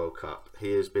in this World Cup,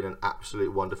 he has been an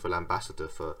absolute wonderful ambassador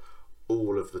for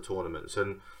all of the tournaments,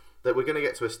 and that we're going to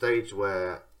get to a stage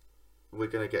where we're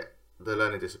going to get the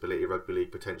Learning Disability Rugby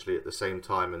League potentially at the same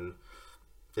time, and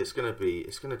it's going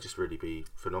to just really be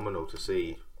phenomenal to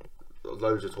see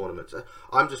loads of tournaments.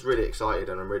 I'm just really excited,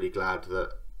 and I'm really glad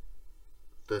that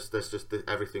there's just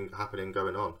everything happening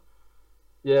going on.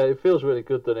 Yeah, it feels really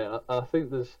good, doesn't it? I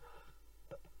think there's,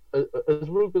 as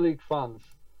rugby league fans,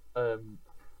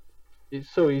 it's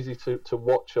so easy to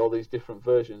watch all these different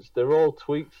versions. They're all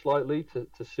tweaked slightly to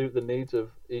suit the needs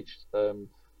of each,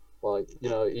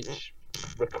 each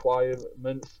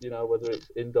requirements. Whether it's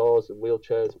indoors and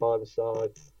wheelchairs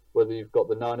 5-a-side, whether you've got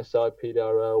the 9-a-side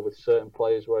PDRL with certain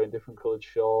players wearing different coloured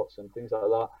shorts and things like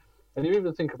that. And you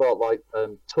even think about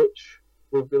touch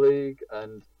rugby league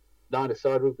and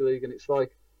 9-a-side rugby league, and it's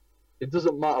like, it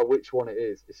doesn't matter which one it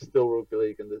is, it's still rugby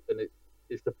league, and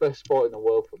it's the best sport in the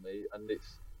world for me. And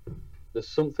there's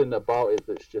something about it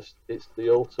that's just, it's the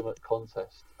ultimate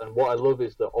contest. And what I love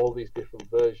is that all these different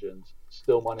versions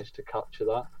still manage to capture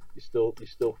that. You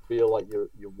still feel like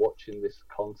you're watching this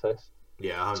contest.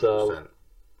 Yeah, 100%. So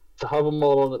to have them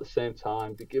all on at the same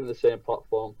time, be given the same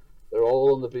platform, they're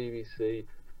all on the BBC.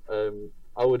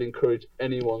 I would encourage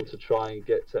anyone to try and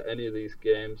get to any of these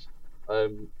games.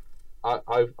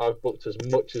 I've booked as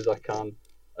much as I can.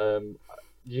 I'm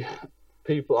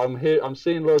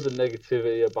seeing loads of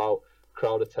negativity about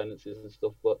crowd attendances and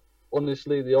stuff, but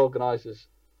honestly, the organisers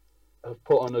have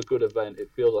put on a good event. It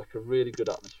feels like a really good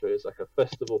atmosphere. It's like a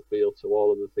festival feel to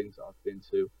all of the things that I've been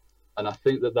to, and I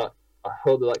think I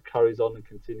hope that carries on and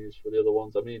continues for the other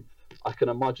ones. I mean, I can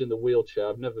imagine the wheelchair.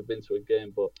 I've never been to a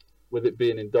game, but with it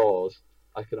being indoors,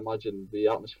 I can imagine the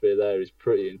atmosphere there is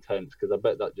pretty intense, because I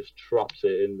bet that just traps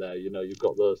it in there. You've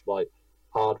got those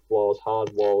hard floors,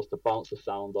 hard walls to bounce the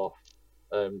sound off.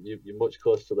 You're much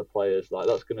closer to the players.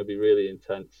 That's going to be really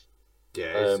intense.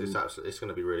 Yeah, it's going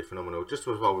to be really phenomenal. Just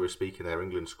while we were speaking there,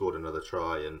 England scored another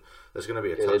try, and there's going to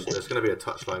be a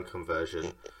touchline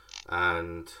conversion,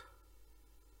 and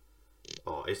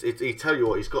he tell you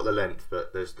what, he's got the length,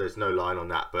 but there's no line on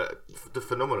that. But the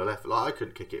phenomenal effort. I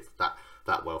couldn't kick it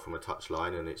that well from a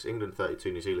touchline, and it's England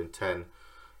 32, New Zealand 10,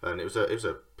 and it was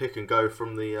a pick and go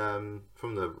from the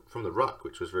ruck,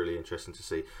 which was really interesting to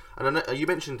see. And I know, you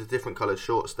mentioned the different coloured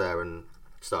shorts there and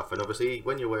stuff, and obviously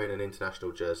when you're wearing an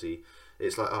international jersey,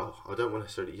 it's like, you don't want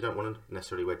to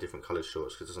necessarily wear different coloured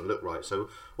shorts because it doesn't look right. So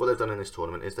what they've done in this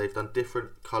tournament is they've done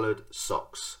different coloured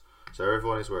socks. So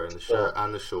everyone is wearing the shirt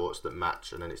and the shorts that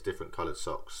match, and then it's different coloured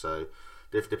socks. So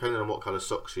depending on what colour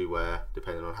socks you wear,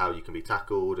 depending on how you can be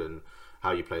tackled and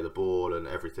how you play the ball and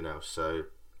everything else. So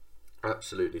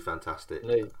absolutely fantastic.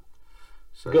 Neat.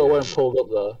 So, you got one pulled up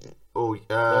there. Oh, you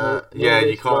can't.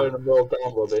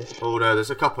 Oh no, there's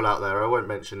a couple out there. I won't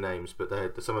mention names, but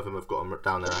some of them have got them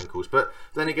down their ankles. But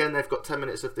then again, they've got 10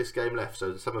 minutes of this game left,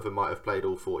 so some of them might have played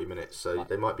all 40 minutes, so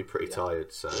they might be pretty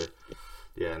tired. So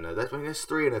yeah, no, there's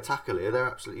 3 in a tackle here. They're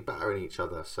absolutely battering each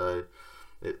other, so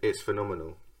it's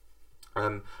phenomenal.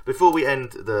 Before we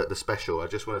end the special, I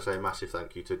just want to say a massive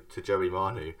thank you to Joey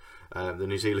Manu, the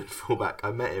New Zealand fullback.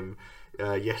 I met him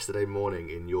yesterday morning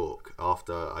in York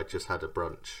after I just had a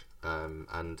brunch,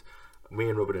 and me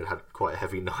and Robin had quite a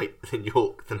heavy night in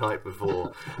York the night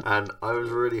before, and I was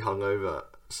really hungover.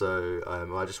 So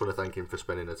I just want to thank him for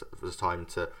spending his time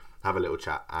to have a little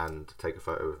chat and take a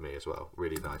photo with me as well.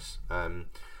 Really nice.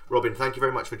 Robin, thank you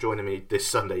very much for joining me this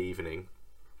Sunday evening.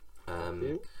 Thank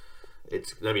you.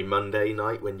 It's going to be Monday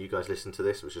night when you guys listen to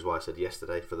this, which is why I said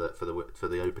yesterday for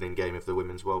the opening game of the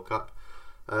Women's World Cup.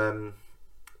 I'm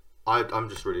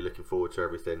just really looking forward to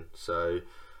everything. So,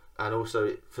 and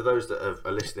also for those that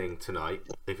are listening tonight,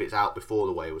 if it's out before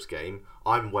the Wales game,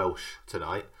 I'm Welsh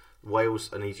tonight. Wales,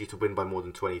 I need you to win by more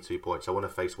than 22 points. I want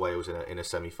to face Wales in a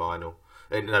semi-final.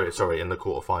 In the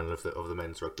quarter-final of the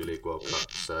Men's Rugby League World Cup.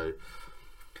 So.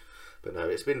 But no,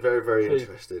 it's been very, very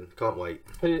interesting. Can't wait.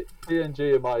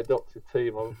 PNG are my adopted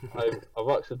team. I've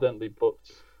accidentally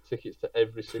booked tickets to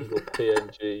every single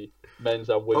PNG men's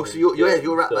and women's. Oh, so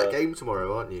you're at that game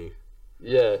tomorrow, aren't you?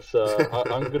 Yeah, so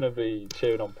I'm going to be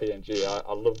cheering on PNG.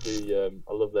 I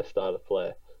love their style of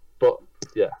play. But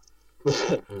yeah,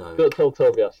 no. Don't tell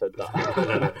Toby I said that.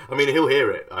 No. I mean, he'll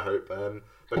hear it, I hope.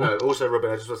 But no, also,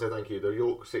 Robin, I just want to say thank you. The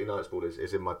York City Knights ball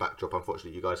is in my backdrop.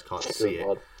 Unfortunately, you guys can't see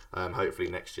it. Hopefully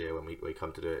next year when we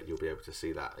come to do it, you'll be able to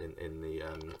see that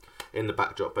in the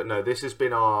backdrop. But no, this has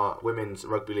been our Women's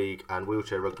Rugby League and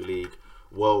Wheelchair Rugby League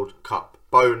World Cup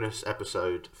bonus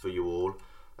episode for you all.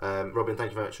 Robin,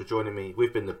 thank you very much for joining me.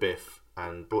 We've been the Biff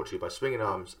and brought to you by Swinging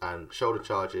Arms and Shoulder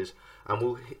Charges. And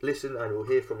we'll listen and we'll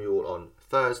hear from you all on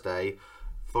Thursday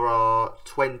for our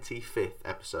 25th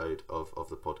episode of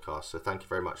the podcast. So thank you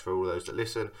very much for all those that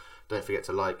listen. Don't forget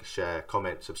to like, share,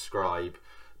 comment, subscribe.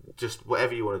 Just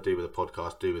whatever you want to do with the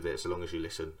podcast, do with it so long as you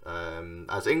listen.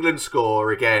 As England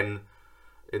score again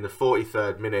in the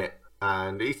 43rd minute,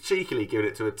 and he's cheekily giving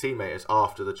it to a teammate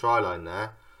after the try line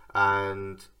there,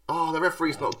 and the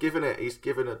referee's not giving it. He's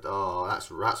giving it. Oh,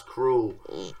 that's cruel.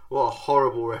 What a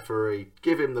horrible referee.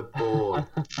 Give him the ball.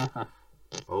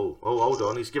 Oh, hold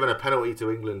on. He's given a penalty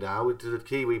to England now. The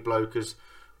Kiwi bloke has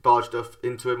barged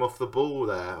into him off the ball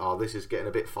there. Oh, this is getting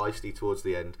a bit feisty towards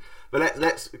the end. But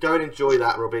let's go and enjoy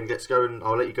that, Robin. Let's go and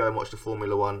I'll let you go and watch the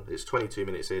Formula One. It's 22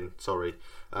 minutes in. Sorry,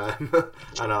 and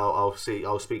I'll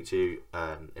speak to you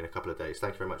in a couple of days.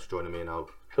 Thank you very much for joining me, and I'll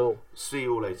see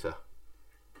you all later.